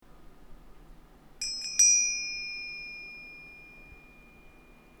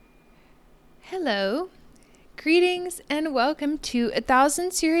Hello, greetings, and welcome to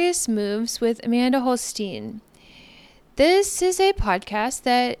 1,000 Serious Moves with Amanda Holstein. This is a podcast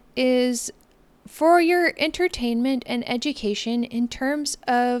that is for your entertainment and education in terms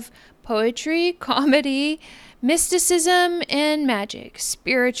of poetry, comedy, mysticism, and magic,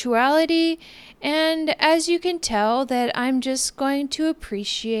 spirituality, and as you can tell that I'm just going to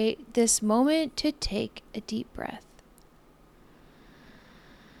appreciate this moment to take a deep breath.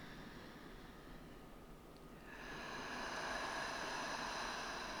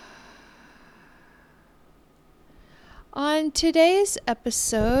 On today's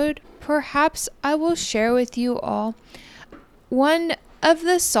episode, perhaps I will share with you all one of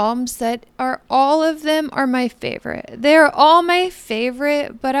the Psalms that all of them are my favorite. They're all my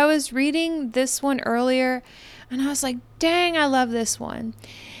favorite, but I was reading this one earlier and I was like, dang, I love this one.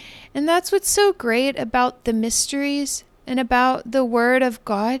 And that's what's so great about the mysteries and about the Word of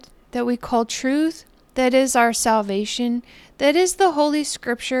God that we call truth, that is our salvation, that is the Holy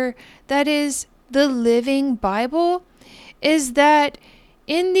Scripture, that is the living Bible, is that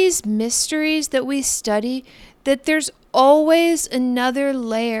in these mysteries that we study, that there's always another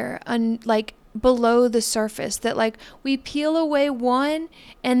layer below the surface, that we peel away one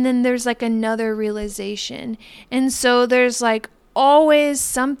and then there's another realization. And so there's always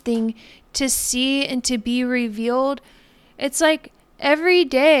something to see and to be revealed. It's like every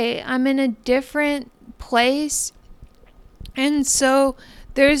day I'm in a different place. And so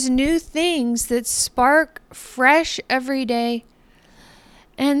there's new things that spark fresh every day.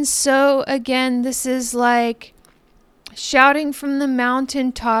 And so again, this is like shouting from the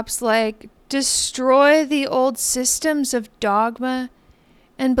mountaintops, destroy the old systems of dogma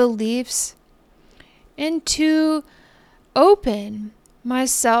and beliefs, and to open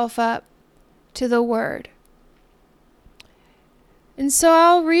myself up to the Word. And so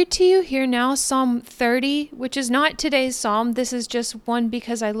I'll read to you here now Psalm 30, which is not today's psalm. This is just one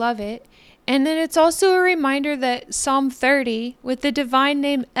because I love it. And then it's also a reminder that Psalm 30, with the divine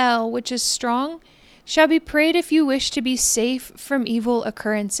name El, which is strong, shall be prayed if you wish to be safe from evil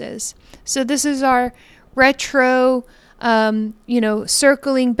occurrences. So this is our retro,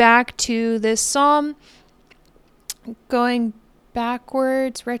 circling back to this psalm, going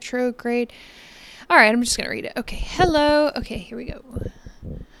backwards, retrograde. All right, I'm just going to read it. Okay, hello. Okay, here we go.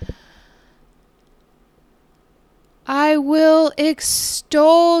 I will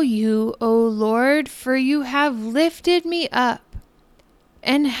extol you, O Lord, for you have lifted me up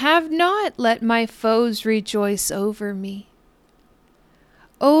and have not let my foes rejoice over me.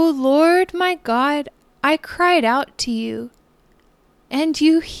 O Lord, my God, I cried out to you, and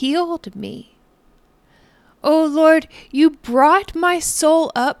you healed me. O Lord, you brought my soul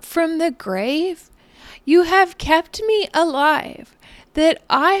up from the grave. You have kept me alive, that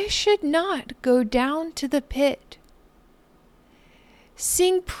I should not go down to the pit.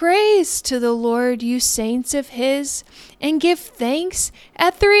 Sing praise to the Lord, you saints of his, and give thanks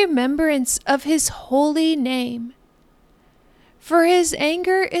at the remembrance of his holy name. For his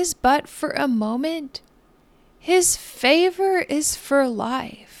anger is but for a moment, his favor is for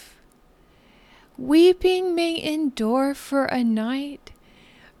life. Weeping may endure for a night,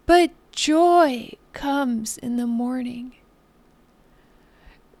 but joy comes in the morning.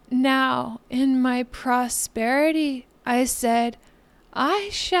 Now, in my prosperity, I said, I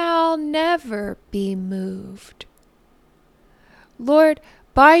shall never be moved. Lord,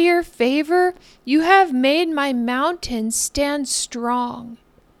 by your favor, you have made my mountain stand strong.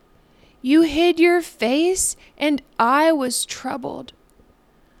 You hid your face, and I was troubled.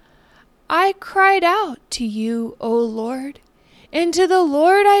 I cried out to you, O Lord, and to the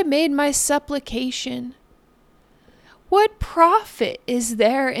Lord I made my supplication. What profit is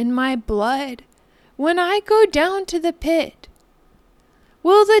there in my blood when I go down to the pit?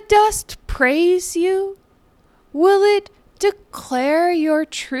 Will the dust praise you? Will it declare your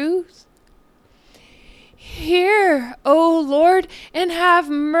truth? Hear, O Lord, and have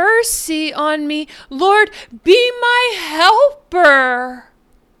mercy on me. Lord, be my helper.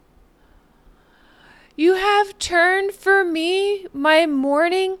 You have turned for me my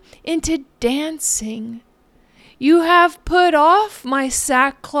mourning into dancing. You have put off my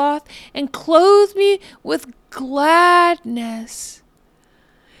sackcloth and clothed me with gladness,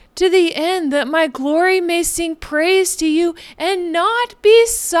 to the end that my glory may sing praise to you and not be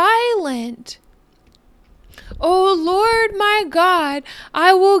silent. O Lord my God,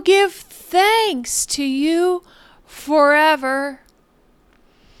 I will give thanks to you forever.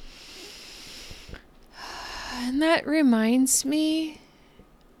 And that reminds me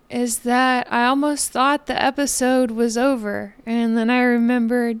is that I almost thought the episode was over. And then I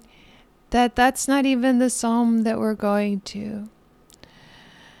remembered that's not even the psalm that we're going to.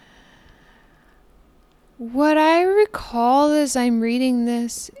 What I recall as I'm reading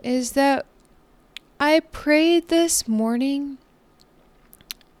this is that I prayed this morning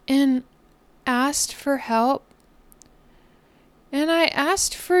and asked for help, and I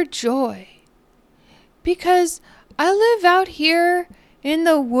asked for joy, because I live out here in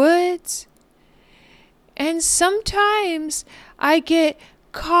the woods, and sometimes I get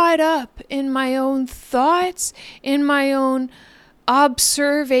caught up in my own thoughts, in my own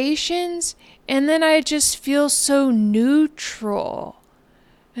observations, and then I just feel so neutral.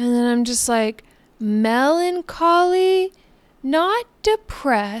 And then I'm just like melancholy, not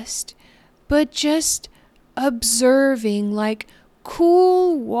depressed, but just observing, like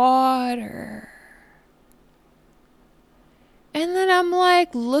cool water. And then I'm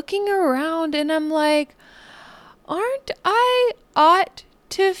like looking around and I'm like, aren't I ought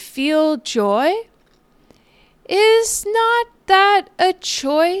to feel joy? Is not that a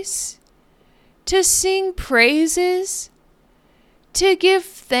choice? To sing praises, to give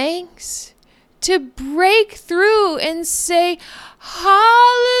thanks, to break through and say, hallelujah.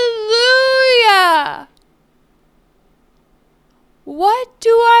 What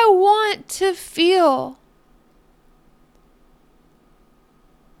do I want to feel?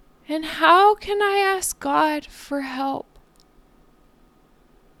 And how can I ask God for help?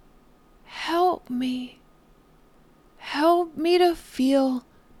 Help me. Help me to feel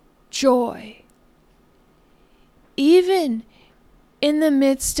joy. Even in the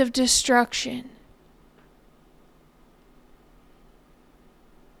midst of destruction.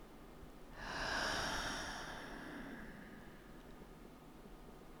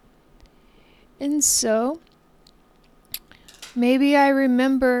 And so, maybe I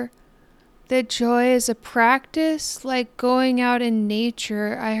remember that joy is a practice, like going out in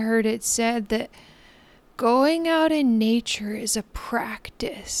nature. I heard it said that going out in nature is a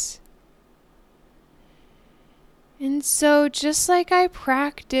practice. And so just like I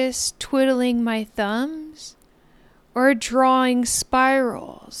practice twiddling my thumbs or drawing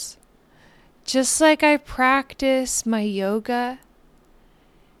spirals, just like I practice my yoga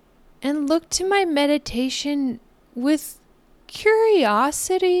and look to my meditation with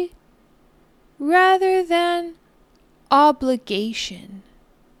curiosity rather than obligation,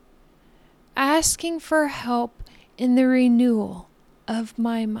 asking for help in the renewal of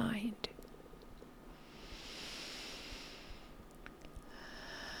my mind.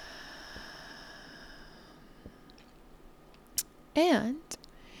 And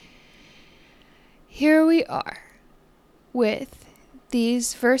here we are with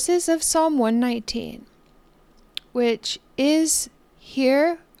these verses of Psalm 119, which is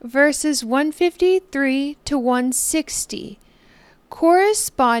here verses 153 to 160,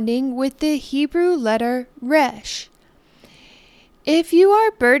 corresponding with the Hebrew letter Resh. If you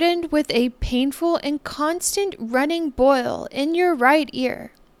are burdened with a painful and constant running boil in your right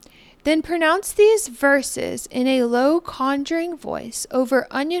ear, then pronounce these verses in a low conjuring voice over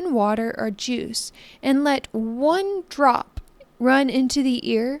onion water or juice, and let one drop run into the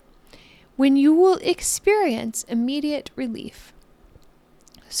ear, when you will experience immediate relief.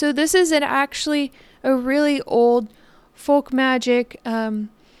 So this is actually a really old folk magic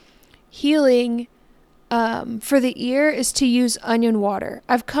healing for the ear, is to use onion water.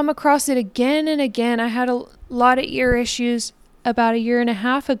 I've come across it again and again. I had a lot of ear issues about 1.5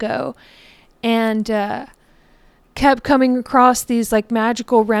 years ago, and kept coming across these like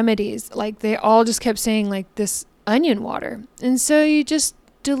magical remedies. Like they all just kept saying like this onion water. And so you just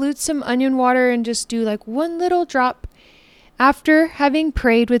dilute some onion water and just do like one little drop after having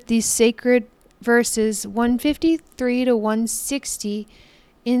prayed with these sacred verses 153 to 160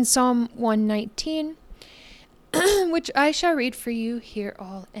 in Psalm 119, which I shall read for you here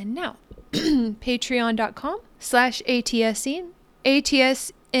all and now.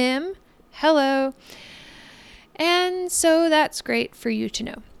 Patreon.com/ATSM. Hello. And so that's great for you to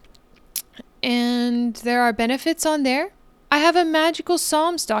know. And there are benefits on there. I have a magical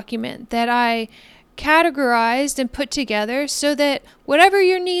Psalms document that I categorized and put together so that whatever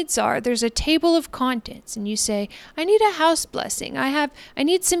your needs are, there's a table of contents, and you say, I need a house blessing. I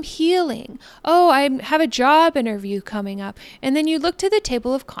need some healing. Oh, I have a job interview coming up. And then you look to the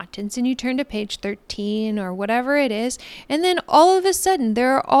table of contents and you turn to page 13 or whatever it is. And then all of a sudden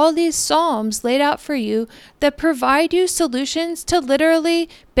there are all these Psalms laid out for you that provide you solutions to literally,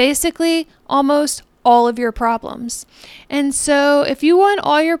 basically, almost all of your problems. And so if you want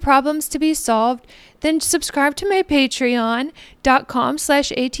all your problems to be solved, then subscribe to my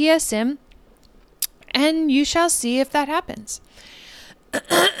patreon.com/ATSM and you shall see if that happens.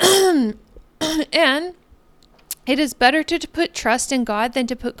 And it is better to put trust in God than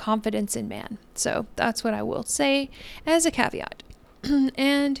to put confidence in man. So that's what I will say as a caveat.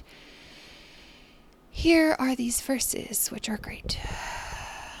 And here are these verses, which are great.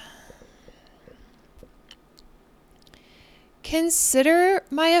 Consider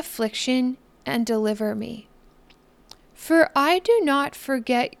my affliction and deliver me, for I do not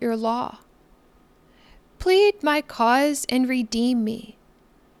forget your law. Plead my cause and redeem me.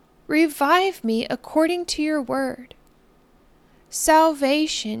 Revive me according to your word.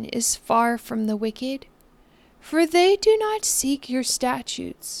 Salvation is far from the wicked, for they do not seek your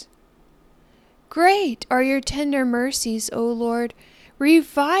statutes. Great are your tender mercies, O Lord.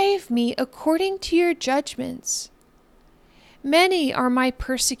 Revive me according to your judgments. Many are my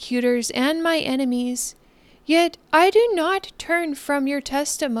persecutors and my enemies, yet I do not turn from your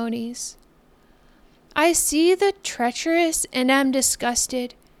testimonies. I see the treacherous and am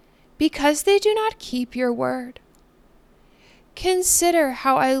disgusted, because they do not keep your word. Consider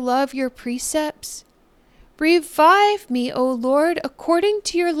how I love your precepts. Revive me, O Lord, according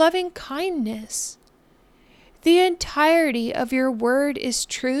to your loving kindness. The entirety of your word is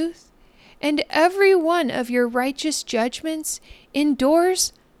truth, and every one of your righteous judgments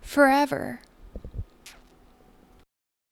endures forever.